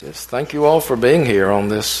Just thank you all for being here on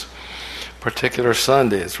this particular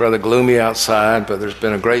Sunday. It's rather gloomy outside, but there's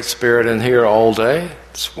been a great spirit in here all day.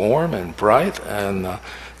 It's warm and bright, and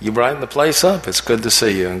you brighten the place up. It's good to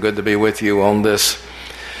see you and good to be with you on this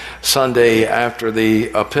Sunday after the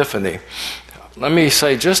Epiphany. Let me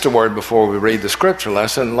say just a word before we read the scripture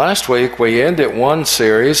lesson. Last week we ended one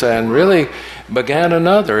series and really began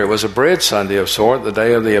another. It was a bridge Sunday of sort, the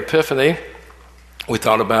day of the Epiphany. We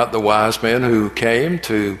thought about the wise men who came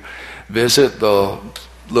to visit the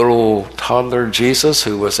little toddler Jesus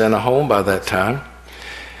who was in a home by that time.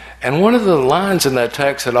 And one of the lines in that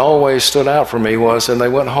text that always stood out for me was, and they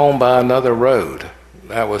went home by another road.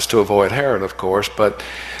 That was to avoid Herod, of course, but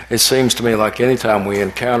it seems to me like anytime we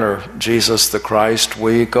encounter Jesus the Christ,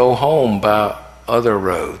 we go home by other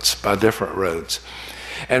roads, by different roads.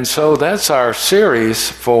 And so that's our series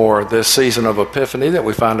for this season of Epiphany that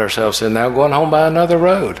we find ourselves in now, going home by another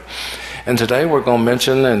road. And today we're going to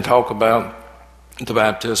mention and talk about the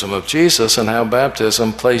baptism of Jesus and how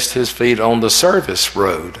baptism placed his feet on the service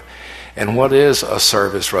road. And what is a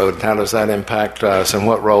service road, and how does that impact us, and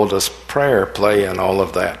what role does prayer play in all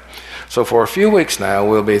of that? So for a few weeks now,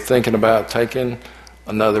 we'll be thinking about taking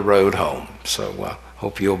another road home. So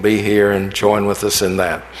hope you'll be here and join with us in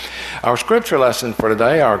that. Our scripture lesson for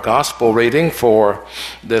today, our gospel reading for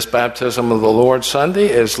this Baptism of the Lord Sunday,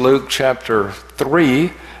 is Luke chapter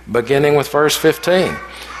 3, beginning with verse 15.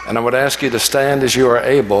 And I would ask you to stand as you are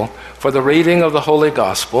able for the reading of the Holy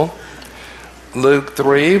Gospel. Luke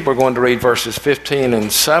 3, we're going to read verses 15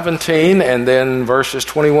 and 17, and then verses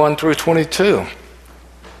 21 through 22.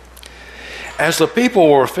 As the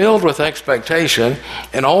people were filled with expectation,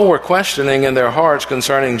 and all were questioning in their hearts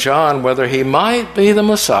concerning John whether he might be the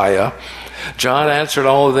Messiah, John answered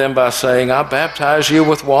all of them by saying, I baptize you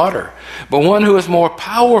with water, but one who is more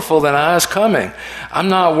powerful than I is coming. I'm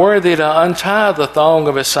not worthy to untie the thong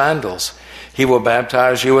of his sandals. He will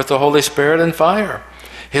baptize you with the Holy Spirit and fire.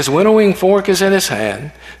 His winnowing fork is in his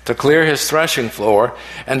hand to clear his threshing floor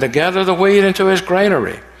and to gather the wheat into his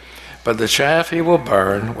granary. But the chaff he will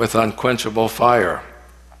burn with unquenchable fire.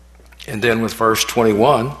 And then with verse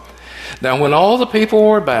 21, now when all the people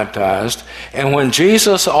were baptized, and when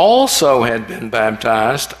Jesus also had been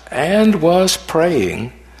baptized and was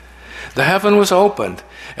praying, the heaven was opened,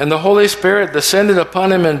 and the Holy Spirit descended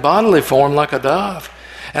upon him in bodily form like a dove.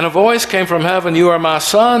 And a voice came from heaven, You are my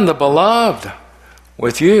Son, the beloved.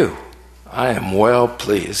 With you I am well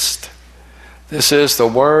pleased. This is the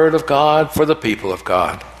word of God for the people of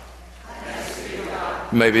God.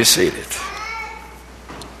 You may be seated.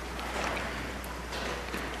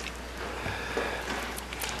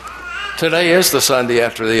 Today is the Sunday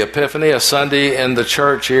after the Epiphany, a Sunday in the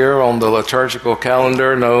church year on the liturgical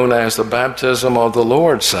calendar known as the Baptism of the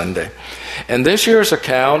Lord Sunday. And this year's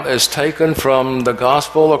account is taken from the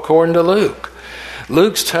Gospel according to Luke.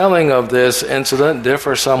 Luke's telling of this incident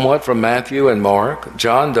differs somewhat from Matthew and Mark.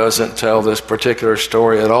 John doesn't tell this particular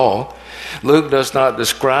story at all. Luke does not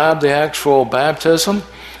describe the actual baptism.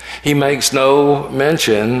 He makes no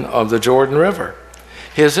mention of the Jordan River.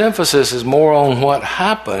 His emphasis is more on what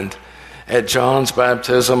happened at John's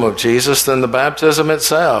baptism of Jesus than the baptism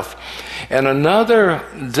itself. And another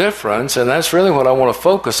difference, and that's really what I want to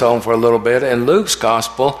focus on for a little bit, in Luke's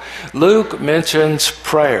gospel, Luke mentions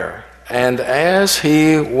prayer. And as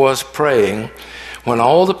he was praying, when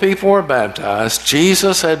all the people were baptized,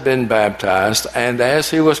 Jesus had been baptized, and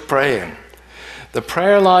as he was praying, the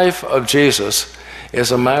prayer life of Jesus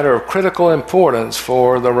is a matter of critical importance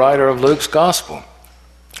for the writer of Luke's gospel,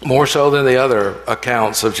 more so than the other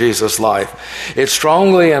accounts of Jesus' life. It's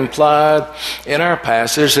strongly implied in our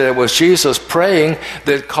passage that it was Jesus praying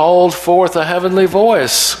that called forth a heavenly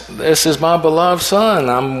voice. This is my beloved Son.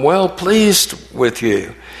 I'm well pleased with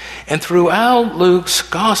you. And throughout Luke's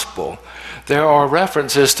gospel, there are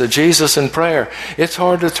references to Jesus in prayer. It's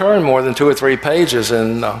hard to turn more than 2 or 3 pages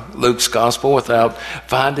in Luke's gospel without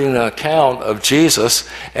finding an account of Jesus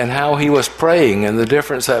and how he was praying and the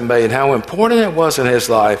difference that made, how important it was in his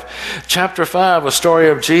life. Chapter 5, a story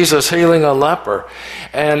of Jesus healing a leper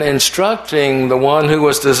and instructing the one who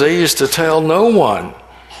was diseased to tell no one.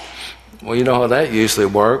 Well, you know how that usually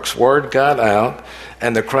works. Word got out,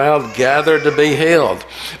 and the crowd gathered to be healed.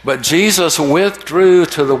 But Jesus withdrew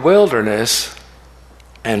to the wilderness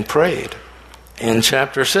and prayed. In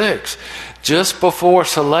chapter 6, just before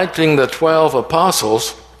selecting the 12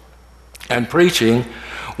 apostles and preaching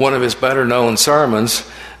one of his better-known sermons,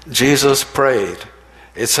 Jesus prayed.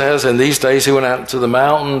 It says, in these days he went out to the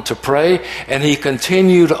mountain to pray, and he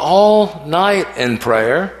continued all night in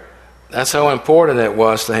prayer. That's how important it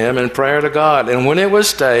was to him in prayer to God. And when it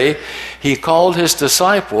was day, he called his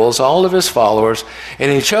disciples, all of his followers,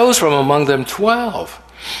 and he chose from among them 12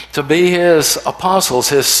 to be his apostles,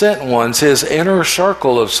 his sent ones, his inner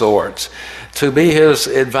circle of sorts, to be his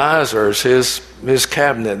advisors, his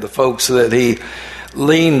cabinet, the folks that he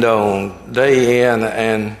leaned on day in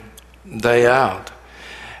and day out.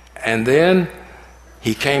 And then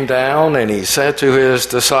he came down and he said to his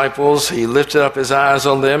disciples, he lifted up his eyes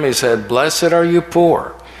on them, he said, "Blessed are you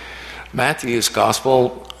poor." Matthew's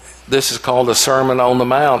gospel, this is called a Sermon on the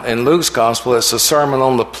Mount. In Luke's gospel, it's a sermon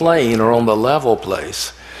on the plain or on the level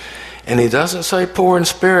place. And he doesn't say poor in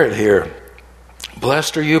spirit here.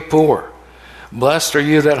 Blessed are you poor. Blessed are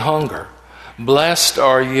you that hunger. Blessed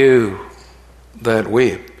are you that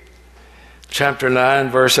weep. Chapter 9,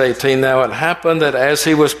 verse 18, now it happened that as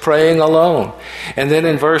he was praying alone, and then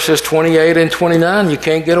in verses 28 and 29, you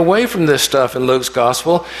can't get away from this stuff in Luke's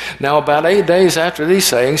gospel. Now about 8 days after these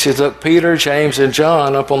sayings, he took Peter, James, and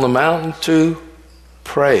John up on the mountain to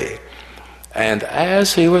pray. And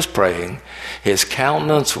as he was praying, his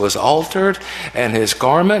countenance was altered, and his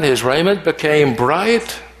garment, his raiment, became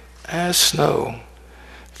bright as snow.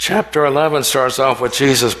 Chapter 11 starts off with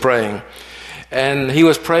Jesus praying. And he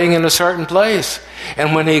was praying in a certain place.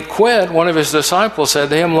 And when he quit, one of his disciples said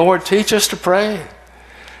to him, "Lord, teach us to pray."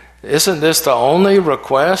 Isn't this the only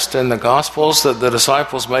request in the Gospels that the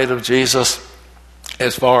disciples made of Jesus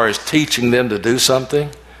as far as teaching them to do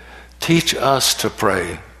something? Teach us to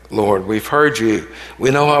pray, Lord. We've heard you. We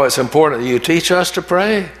know how it's important that you teach us to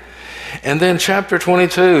pray. And then chapter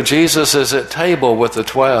 22, Jesus is at table with the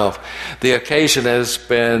 12. The occasion has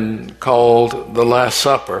been called the Last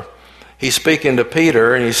Supper. He's speaking to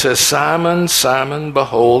Peter and he says, "Simon, Simon,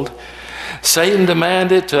 behold, Satan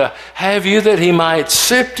demanded to have you that he might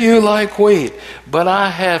sift you like wheat, but I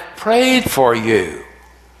have prayed for you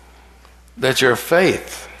that your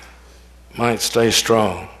faith might stay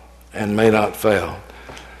strong and may not fail."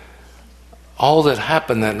 All that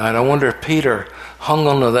happened that night, I wonder if Peter hung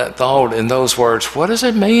on to that thought in those words. What does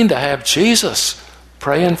it mean to have Jesus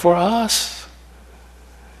praying for us?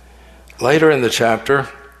 Later in the chapter,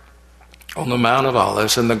 on the Mount of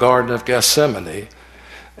Olives in the Garden of Gethsemane,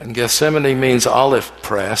 and Gethsemane means olive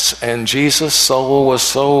press, and Jesus' soul was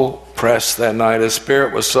so pressed that night, his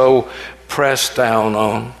spirit was so pressed down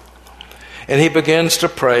on. And he begins to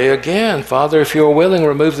pray again, "Father, if you are willing,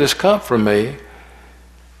 remove this cup from me,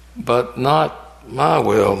 but not my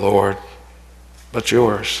will, Lord, but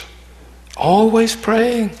yours." Always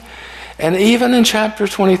praying. And even in chapter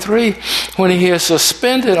 23, when he is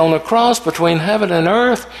suspended on a cross between heaven and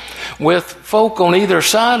earth with folk on either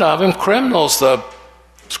side of him, criminals, the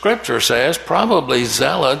scripture says, probably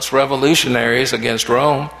zealots, revolutionaries against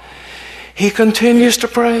Rome, he continues to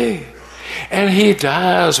pray. And he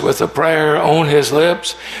dies with a prayer on his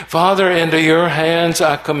lips, "Father, into your hands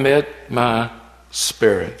I commit my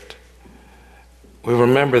spirit." We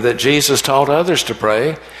remember that Jesus taught others to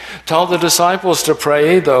pray, taught the disciples to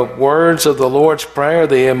pray the words of the Lord's Prayer,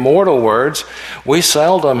 the immortal words. We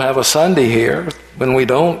seldom have a Sunday here when we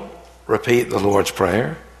don't repeat the Lord's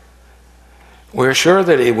Prayer. We're sure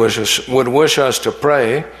that he would wish us to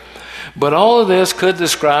pray, but all of this could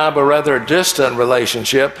describe a rather distant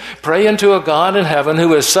relationship, praying to a God in heaven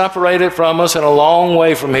who is separated from us and a long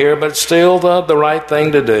way from here, but still the right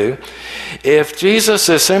thing to do. If Jesus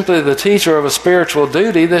is simply the teacher of a spiritual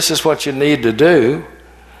duty, this is what you need to do.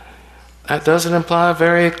 That doesn't imply a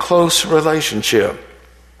very close relationship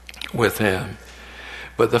with him.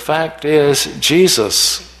 But the fact is,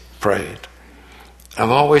 Jesus prayed. I've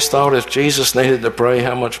always thought if Jesus needed to pray,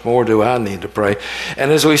 how much more do I need to pray? And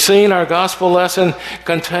as we've seen, our gospel lesson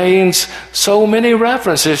contains so many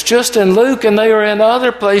references, just in Luke, and they are in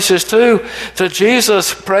other places too, to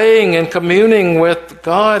Jesus praying and communing with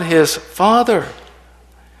God, his Father.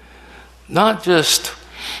 Not just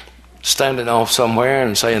standing off somewhere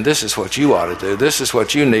and saying, "This is what you ought to do. This is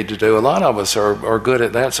what you need to do." A lot of us are good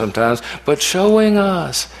at that sometimes. But showing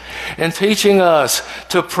us and teaching us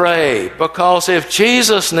to pray. Because if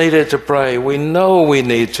Jesus needed to pray, we know we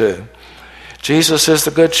need to. Jesus is the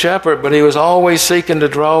good shepherd, but he was always seeking to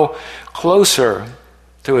draw closer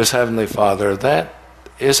to his heavenly Father. That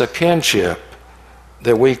is a kinship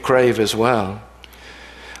that we crave as well.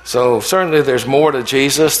 So certainly there's more to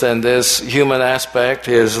Jesus than this human aspect,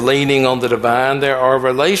 his leaning on the divine. There are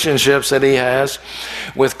relationships that he has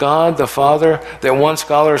with God the Father that one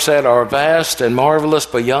scholar said are vast and marvelous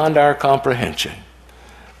beyond our comprehension.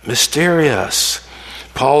 Mysterious.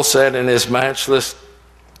 Paul said in his matchless,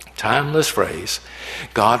 timeless phrase,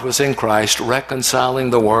 God was in Christ reconciling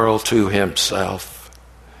the world to himself.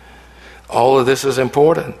 All of this is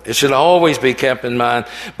important. It should always be kept in mind.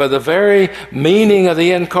 But the very meaning of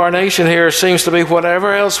the incarnation here seems to be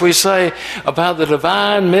whatever else we say about the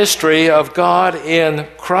divine mystery of God in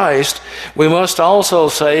Christ, we must also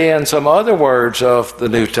say in some other words of the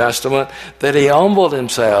New Testament that he humbled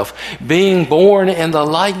himself, being born in the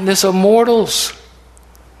likeness of mortals.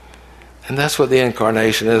 And that's what the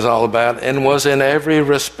incarnation is all about, and was in every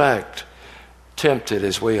respect tempted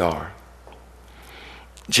as we are.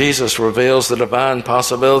 Jesus reveals the divine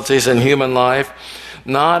possibilities in human life,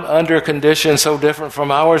 not under conditions so different from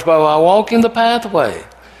ours, but by walking the pathway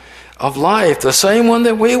of life, the same one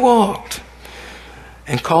that we walked,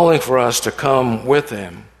 and calling for us to come with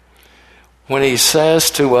him. When he says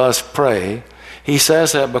to us, pray, he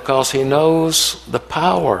says that because he knows the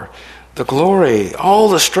power, the glory, all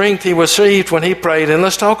the strength he received when he prayed. And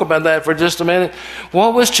let's talk about that for just a minute.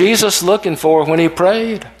 What was Jesus looking for when he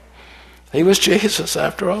prayed? He was Jesus,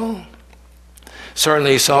 after all.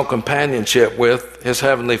 Certainly he sought companionship with his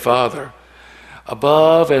heavenly Father.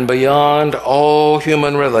 Above and beyond all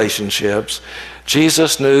human relationships,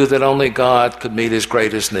 Jesus knew that only God could meet his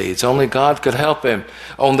greatest needs. Only God could help him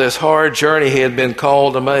on this hard journey he had been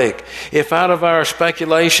called to make. If out of our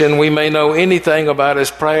speculation we may know anything about his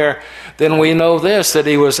prayer, then we know this, that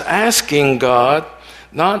he was asking God,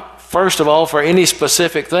 not first of all for any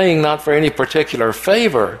specific thing, not for any particular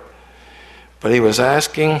favor, but he was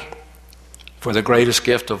asking for the greatest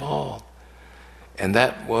gift of all. And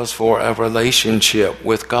that was for a relationship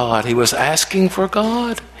with God. He was asking for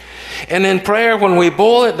God. And in prayer, when we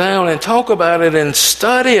boil it down and talk about it and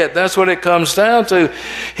study it, that's what it comes down to.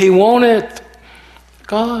 He wanted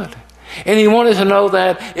God. And he wanted to know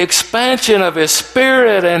that expansion of his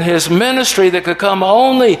spirit and his ministry that could come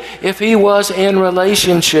only if he was in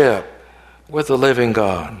relationship with the living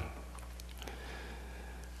God.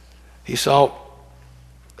 He sought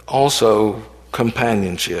also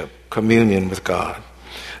companionship, communion with God.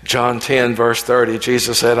 John 10, verse 30,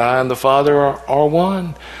 Jesus said, I and the Father are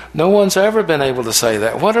one. No one's ever been able to say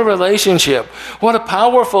that. What a relationship. What a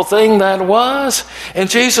powerful thing that was. And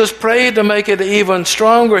Jesus prayed to make it even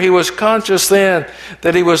stronger. He was conscious then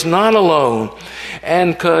that he was not alone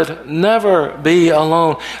and could never be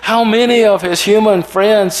alone. How many of his human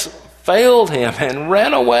friends failed him and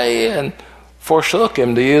ran away and forsook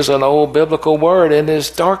him, to use an old biblical word, in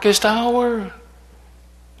his darkest hour?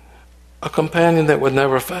 A companion that would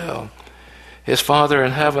never fail. His Father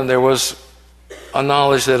in heaven, there was a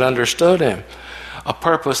knowledge that understood him, a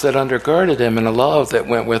purpose that undergirded him, and a love that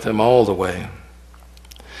went with him all the way.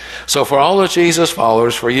 So for all of Jesus'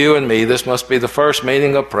 followers, for you and me, this must be the first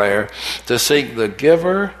meaning of prayer, to seek the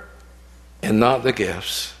giver and not the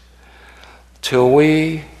gifts, till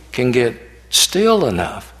we can get still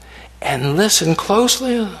enough and listen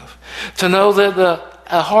closely enough to know that the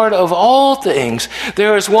heart of all things,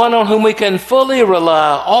 there is one on whom we can fully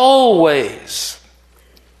rely always,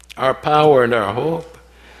 our power and our hope.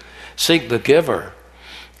 Seek the giver,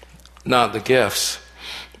 not the gifts.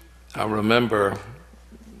 I remember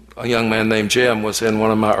a young man named Jim was in one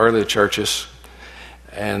of my early churches,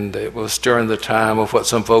 and it was during the time of what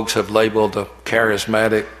some folks have labeled a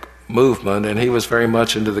charismatic movement, and he was very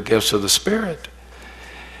much into the gifts of the Spirit.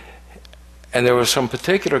 And there were some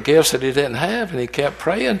particular gifts that he didn't have, and he kept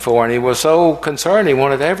praying for, and he was so concerned. He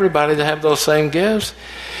wanted everybody to have those same gifts.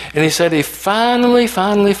 And he said he finally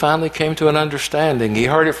came to an understanding. He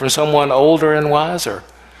heard it from someone older and wiser.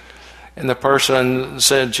 And the person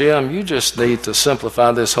said, Jim, you just need to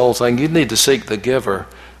simplify this whole thing. You need to seek the giver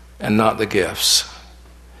and not the gifts.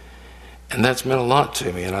 And that's meant a lot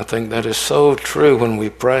to me, and I think that is so true when we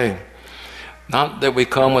pray. Not that we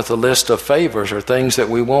come with a list of favors or things that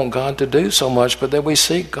we want God to do so much, but that we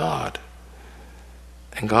seek God,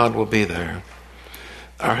 and God will be there.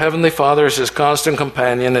 Our Heavenly Father is his constant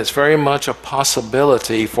companion. It's very much a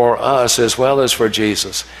possibility for us as well as for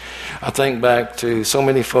Jesus. I think back to so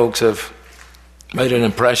many folks have made an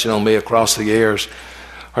impression on me across the years.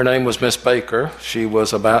 Her name was Miss Baker. She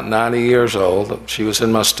was about 90 years old. She was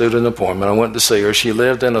in my student appointment. I went to see her. She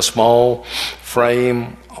lived in a small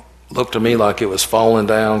frame, looked to me like it was falling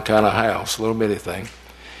down kind of house, a little bitty thing.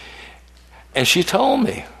 And she told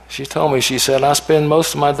me, she said, I spend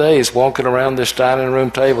most of my days walking around this dining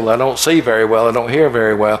room table. I don't see very well, I don't hear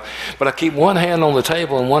very well, but I keep one hand on the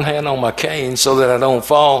table and one hand on my cane so that I don't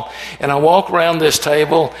fall. And I walk around this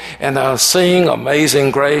table and I sing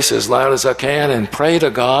Amazing Grace as loud as I can and pray to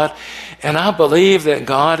God. And I believe that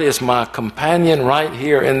God is my companion right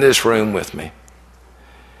here in this room with me.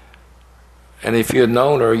 And if you had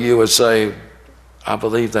known her, you would say, I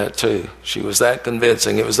believe that too. She was that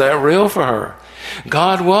convincing. It was that real for her.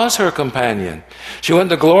 God was her companion. She went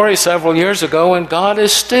to glory several years ago, and God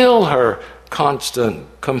is still her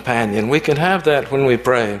constant companion. We can have that when we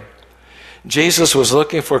pray. Jesus was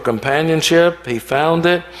looking for companionship. He found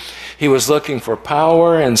it. He was looking for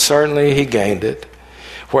power, and certainly he gained it.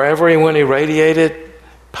 Wherever he went, he radiated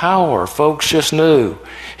power. Folks just knew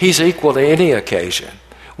he's equal to any occasion.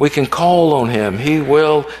 We can call on him. He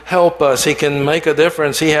will help us. He can make a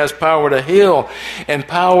difference. He has power to heal and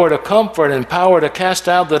power to comfort and power to cast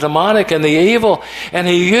out the demonic and the evil. And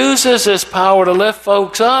he uses his power to lift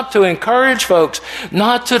folks up, to encourage folks,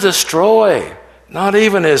 not to destroy, not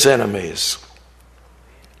even his enemies.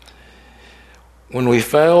 When we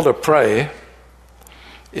fail to pray,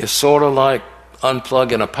 it's sort of like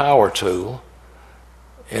unplugging a power tool.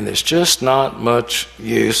 And it's just not much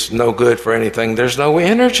use, no good for anything. There's no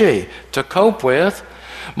energy to cope with,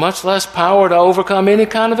 much less power to overcome any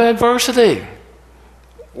kind of adversity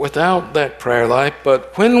without that prayer life.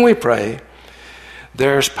 But when we pray,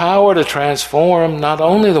 there's power to transform not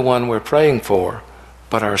only the one we're praying for,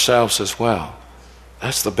 but ourselves as well.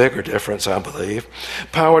 That's the bigger difference, I believe.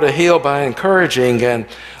 Power to heal by encouraging and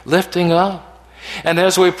lifting up. And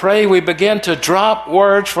as we pray, we begin to drop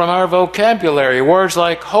words from our vocabulary, words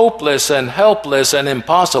like hopeless and helpless and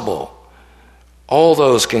impossible. All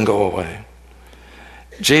those can go away.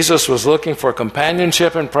 Jesus was looking for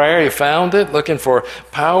companionship in prayer. He found it, looking for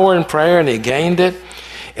power in prayer, and he gained it.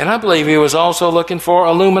 And I believe he was also looking for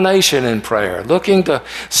illumination in prayer, looking to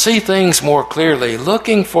see things more clearly,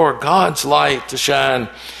 looking for God's light to shine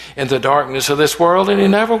in the darkness of this world, and he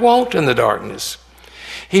never walked in the darkness.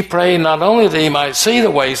 He prayed not only that he might see the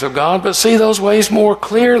ways of God, but see those ways more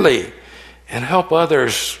clearly and help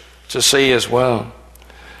others to see as well.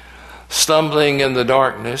 Stumbling in the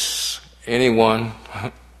darkness, anyone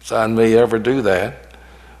beside me ever do that?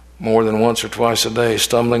 More than once or twice a day,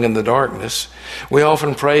 stumbling in the darkness. We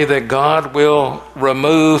often pray that God will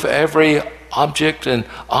remove every object and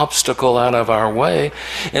obstacle out of our way,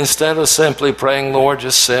 instead of simply praying, Lord,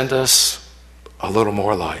 just send us a little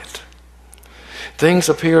more light. Things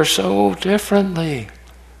appear so differently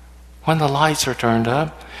when the lights are turned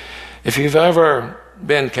up. If you've ever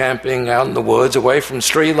been camping out in the woods away from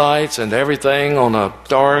street lights and everything on a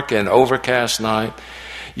dark and overcast night,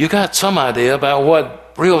 you got some idea about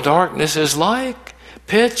what real darkness is like.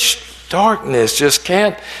 Pitch darkness, just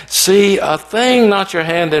can't see a thing, not your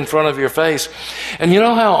hand in front of your face. And you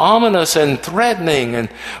know how ominous and threatening and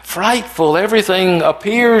frightful everything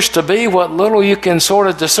appears to be, what little you can sort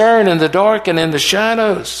of discern in the dark and in the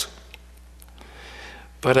shadows.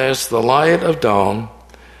 But as the light of dawn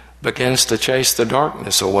begins to chase the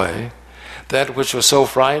darkness away, that which was so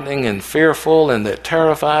frightening and fearful and that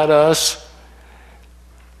terrified us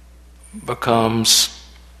becomes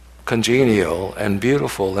congenial and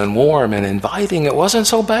beautiful and warm and inviting. It wasn't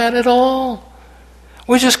so bad at all.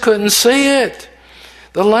 We just couldn't see it.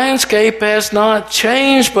 The landscape has not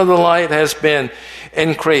changed, but the light has been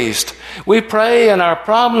increased. We pray and our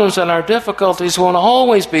problems and our difficulties won't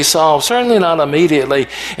always be solved, certainly not immediately,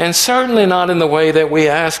 and certainly not in the way that we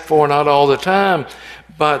ask for, not all the time.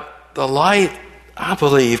 But the light, I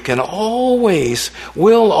believe, will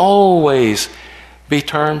always be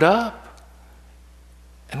turned up.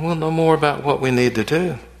 And we'll know more about what we need to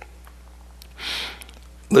do.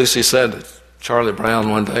 Lucy said to Charlie Brown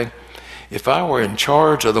one day, if I were in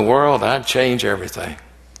charge of the world, I'd change everything.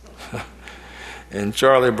 And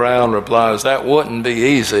Charlie Brown replies, that wouldn't be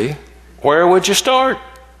easy. Where would you start?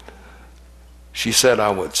 She said,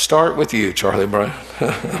 I would start with you, Charlie Brown.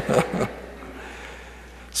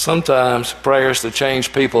 Sometimes prayers to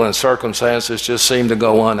change people and circumstances just seem to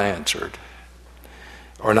go unanswered,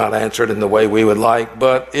 or not answered in the way we would like.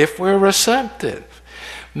 But if we're receptive,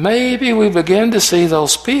 maybe we begin to see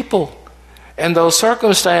those people and those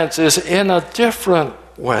circumstances in a different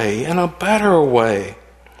way, in a better way.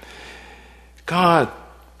 God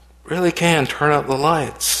really can turn up the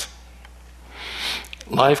lights.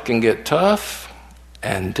 Life can get tough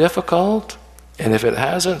and difficult, and if it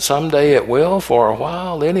hasn't, someday it will, for a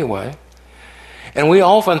while anyway. And we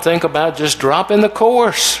often think about just dropping the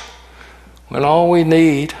course, when all we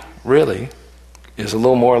need, really, is a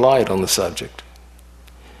little more light on the subject.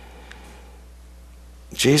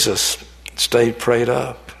 Jesus stayed prayed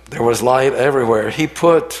up. There was light everywhere. He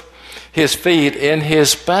put his feet in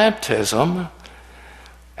his baptism,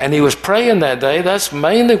 and he was praying that day. That's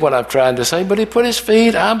mainly what I've tried to say, but he put his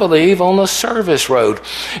feet, I believe, on the service road.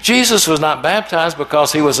 Jesus was not baptized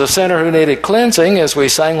because he was a sinner who needed cleansing, as we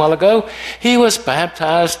sang a while ago. He was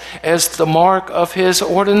baptized as the mark of his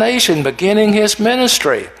ordination, beginning his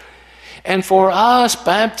ministry. And for us,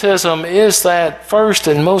 baptism is that first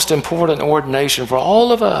and most important ordination for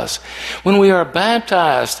all of us. When we are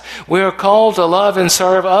baptized, we are called to love and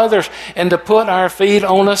serve others and to put our feet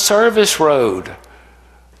on a service road.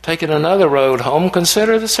 Taking another road home,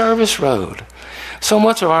 consider the service road. So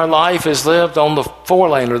much of our life is lived on the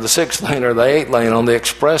 4-lane or the 6-lane or the 8-lane, on the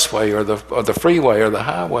expressway or the freeway or the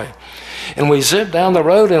highway. And we zip down the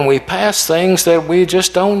road and we pass things that we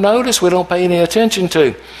just don't notice, we don't pay any attention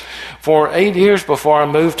to. For 8 years before I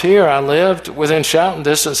moved here, I lived within shouting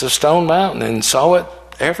distance of Stone Mountain and saw it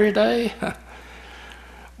every day.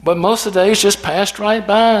 But most of the days just passed right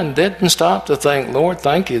by and didn't stop to think, Lord,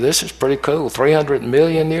 thank you, this is pretty cool. 300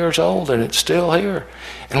 million years old and it's still here.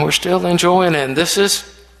 And we're still enjoying it. And this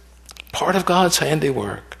is part of God's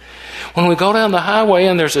handiwork. When we go down the highway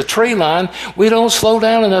and there's a tree line, we don't slow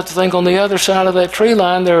down enough to think on the other side of that tree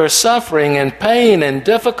line there is suffering and pain and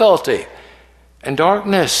difficulty and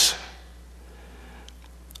darkness.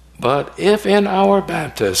 But if in our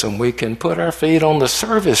baptism we can put our feet on the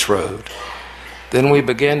service road, then we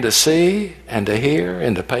begin to see and to hear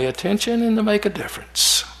and to pay attention and to make a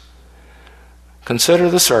difference. Consider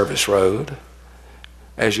the service road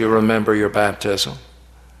as you remember your baptism,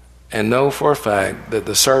 and know for a fact that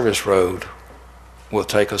the service road will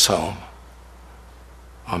take us home.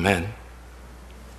 Amen.